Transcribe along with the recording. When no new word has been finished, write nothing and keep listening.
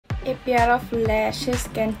A pair of lashes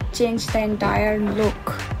can change the entire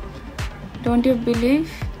look. Don't you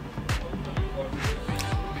believe?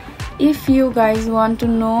 If you guys want to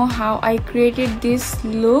know how I created this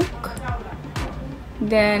look,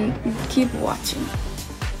 then keep watching.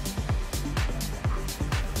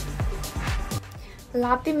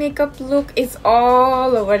 Latte makeup look is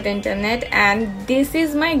all over the internet, and this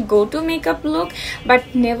is my go-to makeup look, but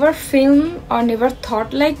never film or never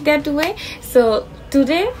thought like that way. So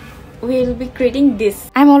today we'll be creating this.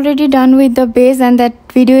 I'm already done with the base, and that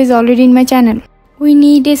video is already in my channel. We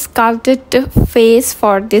need a sculpted face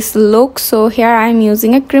for this look, so here I'm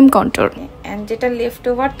using a cream contour. And jeta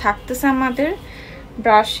leftover থাকতেছে আমাদের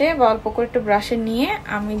ব্রাশে অল্প করে একটু ব্রাশে নিয়ে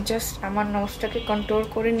আমি just আমার নোজটাকে control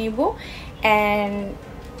করে নিব and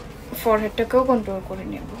foreheadটাকেও কন্ট্রোল করে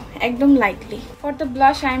নেব একদম lightly. For the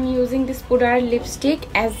blush I am using this powder lipstick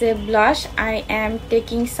as a blush. I am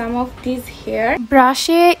taking some of this here.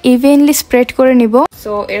 ব্রাশে evenly spread করে নিব.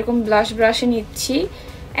 So এরকম ব্রাশে নিচ্ছি,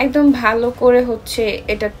 একদম ভালো করে হচ্ছে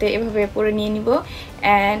এটাতে এভাবে পরে নিয়ে নিব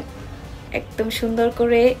and একদম সুন্দর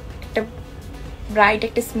করে একটা ব্রাইট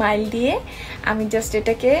একটা স্মাইল দিয়ে আমি জাস্ট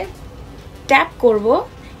এটাকে ট্যাপ করব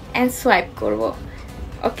and swipe করব.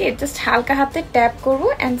 ওকে, জাস্ট হালকা হাতে ট্যাপ করব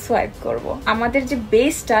and swipe করব. আমাদের যে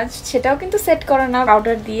বেসটা সেটাও কিন্তু সেট করা না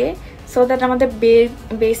পাউডার দিয়ে, সো দ্যাট আমাদের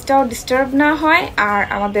বেসটাও ডিস্টার্ব না হয় আর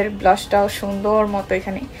আমাদের ব্লাশটাও সুন্দর মতো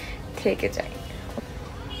এখানে থেকে যায়.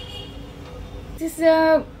 This is a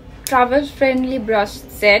travel friendly brush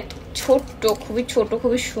set. ছোট, খুবই ছোট,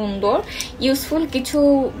 খুবই সুন্দর, ইউজফুল কিছু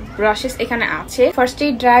ব্রাশেস এখানে আছে. ফার্স্টে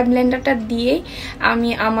ড্রাই ব্লেন্ডারটা দিয়ে আমি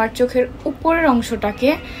আমার চোখের উপরের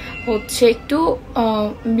অংশটাকে হচ্ছে একটু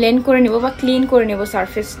ব্লেন্ড করে নেব বা ক্লিন করে নেব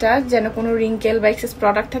সারফেসটা, যেন কোনো রিঙ্কেল বা এক্সেস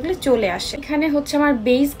প্রোডাক্ট থাকলে চলে আসে. এখানে হচ্ছে আমার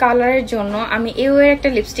বেস কালারের জন্য আমি এর একটা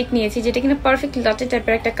লিপস্টিক নিয়েছি, যেটা কিনা পারফেক্ট লাটে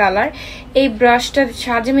টাইপের একটা কালার. এই ব্রাশটার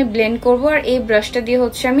সাহায্যে আমি ব্লেন্ড করব আর এই ব্রাশটা দিয়ে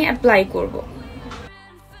হচ্ছে আমি অ্যাপ্লাই করব.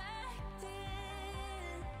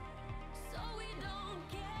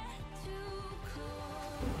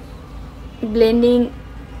 ব্লেন্ডিং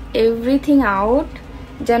এভরিথিং আউট,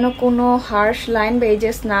 যেন কোনো হার্শ লাইন বা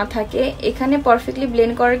এজেস না থাকে. এখানে পারফেক্টলি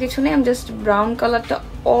ব্লেন্ড করার কিছু নেই, আমি জাস্ট ব্রাউন কালারটা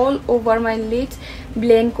অল ওভার মাই লিডস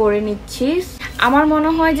ব্লেন্ড করে নিচ্ছি. আমার মনে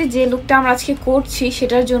হয় যে লুকটা আমরা আজকে করছি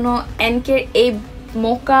সেটার জন্য এনকের এই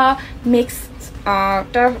মোকা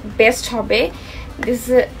মিক্সটা বেস্ট হবে. This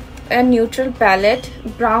neutral palette,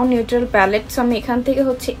 brown neutral palette. So আমি এখান থেকে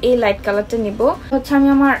হচ্ছে এই লাইট কালারটা নিব. হচ্ছে আমি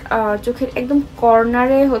আমার চোখের একদম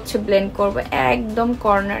কর্নারে হচ্ছে ব্লেন্ড করব, একদম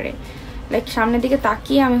কর্নারে, লাইক সামনের দিকে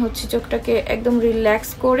তাকিয়ে আমি হচ্ছে চোখটাকে একদম রিল্যাক্স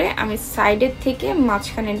করে আমি সাইডের থেকে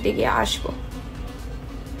মাঝখানের দিকে আসব.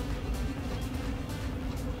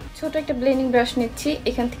 ছোট একটা ব্লেন্ডিং ব্রাশ নিচ্ছি,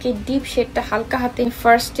 এখান থেকে ডিপ শেডটা হালকা হাতে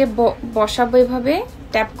ফার্স্টে বসাবো এভাবে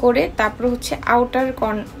ট্যাপ করে, তারপর হচ্ছে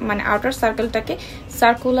আউটার সার্কেলটাকে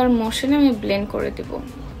সার্কুলার মোশনে আমি ব্লেন্ড করে দেব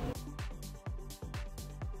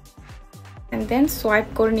and then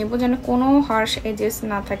swipe করে নিব যেন কোনো হার্শ এজেস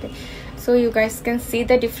না থাকে. So you guys can see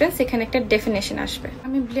the difference, এখানে একটা ডেফিনেশন আসবে.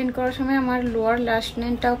 আমি ব্লেন্ড করার সময় আমার লোয়ার ল্যাশ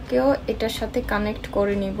লাইনটাকেও এটার সাথে কানেক্ট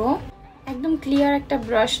করে নিব. একদম ক্লিয়ার একটা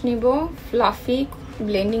ব্রাশ নিব, ফ্লাফি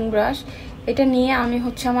ব্লেন্ডিং ব্রাশ. এটা নিয়ে আমি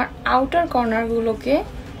হচ্ছে আমার আউটার কর্নারগুলোকে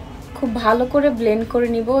খুব ভালো করে ব্লেন্ড করে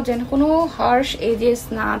নিব যেন কোনো হার্শ এজেস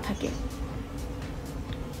না থাকে.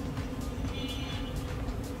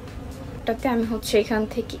 এটাতে আমি হচ্ছে এখান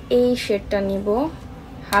থেকে এই শেডটা নিব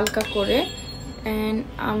হালকা করে এন্ড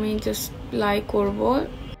আমি জাস্ট অ্যাপ্লাই করব.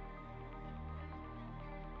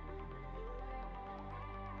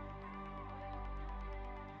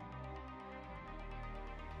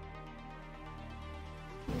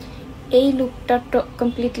 এই লুকটা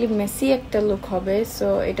কমপ্লিটলি মেসি একটা লুক হবে, সো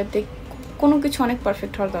এটাতে কোনো কিছু অনেক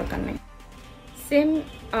পারফেক্ট হওয়ার দরকার নেই. সেম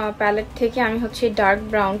প্যালেট থেকে আমি হচ্ছে ডার্ক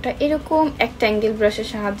ব্রাউনটা এরকম একটা অ্যাঙ্গেল ব্রাশের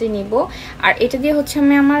সাহায্যে নিব আর এটা দিয়ে হচ্ছে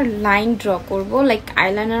আমি আমার লাইন ড্র করব, লাইক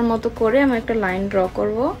আইলাইনার মতো করে আমি একটা লাইন ড্র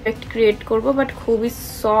করব, এফেক্ট ক্রিয়েট করব, বাট খুবই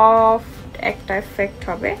সফট একটা এফেক্ট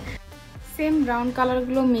হবে. সেম ব্রাউন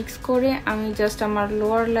কালারগুলো মিক্স করে আমি জাস্ট আমার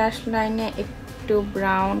লোয়ার ল্যাশ লাইনে একটু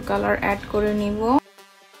ব্রাউন কালার অ্যাড করে নিব.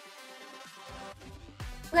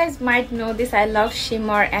 You guys might know this, I love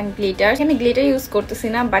shimmer and glitter. এখানে গ্লিটার ইউজ করতেছি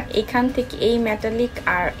না, বাট এখান থেকে এই মেটালিক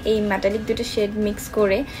আর এই মেটালিক দুটো শেড মিক্স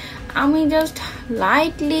করে আমি জাস্ট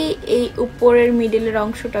লাইটলি এই উপরের মিডলের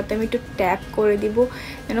অংশটাতে আমি একটু ট্যাপ করে দিব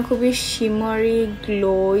যেন খুবই শিমারি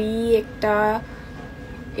গ্লোই একটা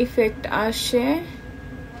ইফেক্ট আসে,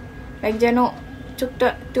 লাইক যেন চোখটা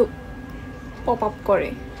একটু পপ আপ করে.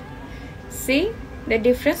 সি দ্য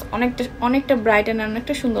ডিফারেন্স, অনেকটা ব্রাইট এন্ড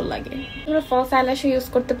অনেকটা সুন্দর লাগে. তোমরা ফলস আইল্যাশ ইউজ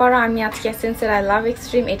করতে পারো, আমি আজকে এসেন্সের আই লাভ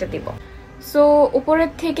এক্সট্রিম এটা দিব. সো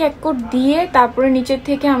উপরের থেকে এক কোট দিয়ে তারপরে নিচের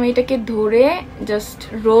থেকে আমি এটাকে ধরে জাস্ট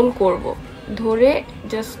রোল করব, ধরে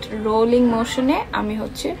জাস্ট রোলিং মোশনে আমি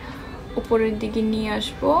হচ্ছে উপরের দিকে নিয়ে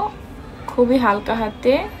আসব খুবই হালকা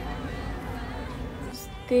হাতে।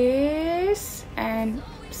 This and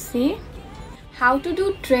see how to do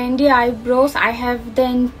trendy eyebrows. I have the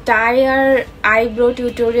entire eyebrow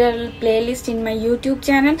tutorial playlist in my YouTube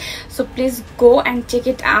channel, so please go and check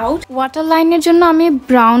it out. Waterline এর জন্য আমি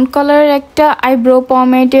ব্রাউন কালারের একটা আইব্রো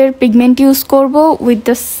পমেডের পিগমেন্ট ইউজ করব with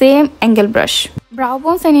the same angle brush. Brow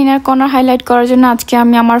bones and inner corner highlight করার জন্য আজকে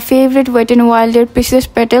আমি আমার favourite wait and ওয়াইল্ডের প্রিসেস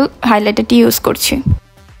Patel হাইলাইটারটি use করছি।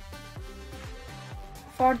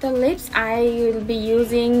 For the lips, I will be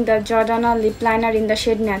using the Jordana lip liner in the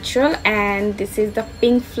shade Natural, and this is the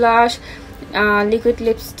Pink Flush liquid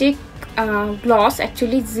lipstick gloss,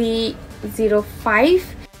 actually Z05.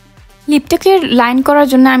 লিপটাকে line করার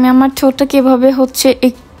জন্য আমি আমার ঠোঁটটাকে এভাবে হচ্ছে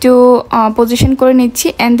একটু position করে নিচ্ছি,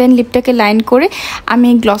 অ্যান্ড দেন লিপটাকে লাইন করে আমি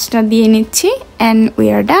গ্লসটা দিয়ে নিচ্ছি, and we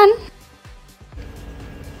are done.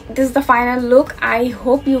 This is the final look. I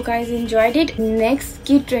hope you guys enjoyed it. Next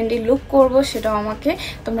কি ট্রেন্ডি লুক করব সেটাও আমাকে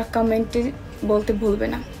তোমরা কমেন্টে বলতে ভুলবে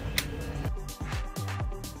না।